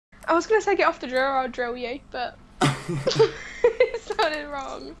I was gonna say get off the drill or I'll drill you, but it sounded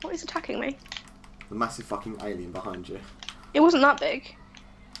wrong. What is attacking me? The massive fucking alien behind you. It wasn't that big.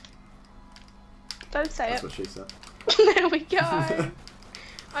 Don't say That's it. what she said. There we go.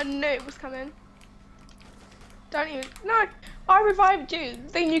 I knew it was coming. Don't even. No, I revived you. The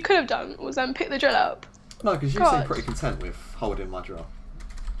thing you could have done was pick the drill up. No, because you seem pretty content with holding my drill.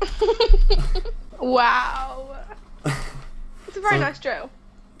 Wow. It's a very nice drill.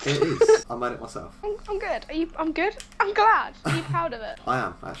 It is. I made it myself. I'm good. Are you? I'm good. I'm glad. Are you proud of it? I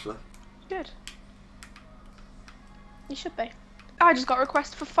am, actually. Good. You should be. I just got a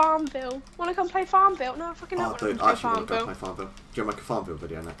request for Farmville. Wanna come play Farmville? No, I fucking don't Oh, wanna dude, play I actually want to go Farmville. play Farmville. Do you want to make a Farmville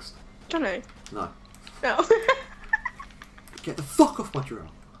video next? Don't know. No. No. Get the fuck off my drill.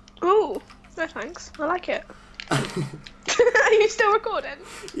 Ooh. No thanks. I like it. Are you still recording?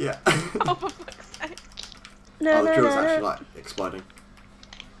 Yeah. Oh, for fuck's sake. No, Oh, the no, drill's no, actually no. like exploding.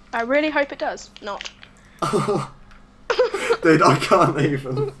 I really hope it does. Not. Dude, I can't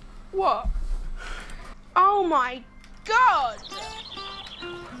even. What? Oh my god!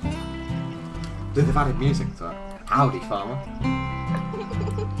 Dude, they've added music to it. Howdy, farmer.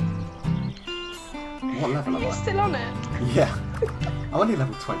 What level am You're I? still on it? Yeah. I'm only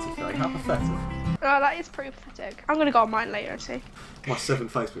level 23. How pathetic. Oh, that is pretty pathetic. I'm gonna go on mine later and see. My 7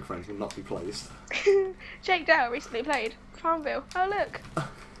 Facebook friends will not be pleased. Jake Dale recently played Farmville. Oh look.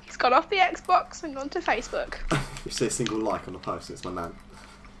 He's gone off the Xbox and gone to Facebook. You see a single like on the post, it's my man.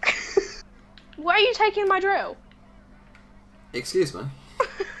 Why are you taking my drill? Excuse me?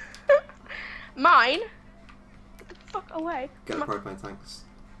 Mine? Get the fuck away. Get the propane tanks.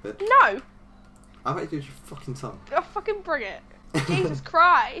 Bitch. No! How about you use your fucking tongue? Oh, fucking bring it. Jesus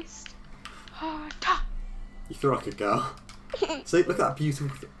Christ. Oh, You feel like a girl. See, look at that beautiful...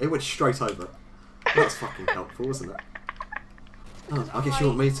 It went straight over it. That's fucking helpful, isn't it? Oh, I guess you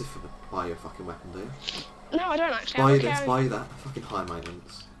want me to buy you a fucking weapon, do you? No, I don't actually. Buy you this, buy you that. Fucking high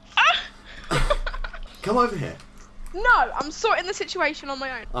maintenance. Come over here. No, I'm sorting the situation on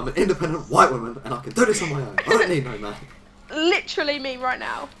my own. I'm an independent white woman and I can do this on my own. I don't need no man. Literally me right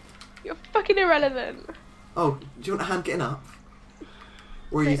now. You're fucking irrelevant. Oh, do you want a hand getting up?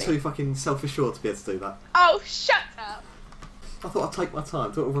 Or are you too fucking self-assured to be able to do that? Oh, shut up. I thought I'd take my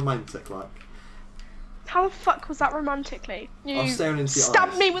time, do it all romantic like. How the fuck was that romantically? You I was staring into your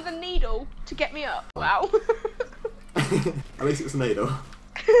stabbed eyes. me with a needle to get me up. Wow. At least it was a needle.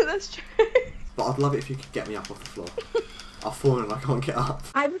 That's true. But I'd love it if you could get me up off the floor. I've fallen and I can't get up.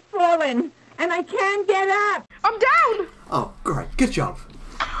 I've fallen and I can't get up. I'm down. Oh, great. Good job.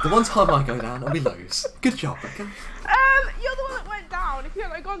 The one time I go down and we lose. Good job, Becca. You're the one that went down. If you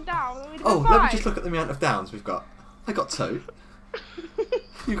hadn't gone down, then we'd have Oh, been let me fine. just look at the amount of downs we've got. I got 2.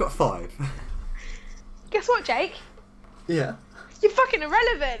 You got 5. Guess what, Jake? Yeah. You're fucking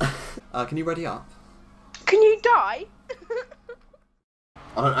irrelevant. Can you ready up? Can you die?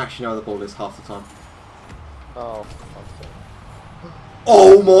 I don't actually know where the ball is half the time. Oh,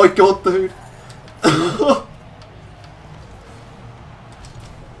 Oh my god, dude!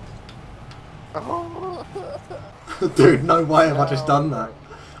 Dude, no way have I just done that.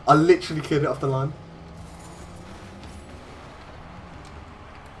 I literally cleared it off the line.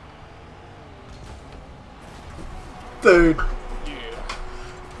 Dude!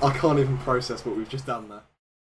 I can't even process what we've just done there.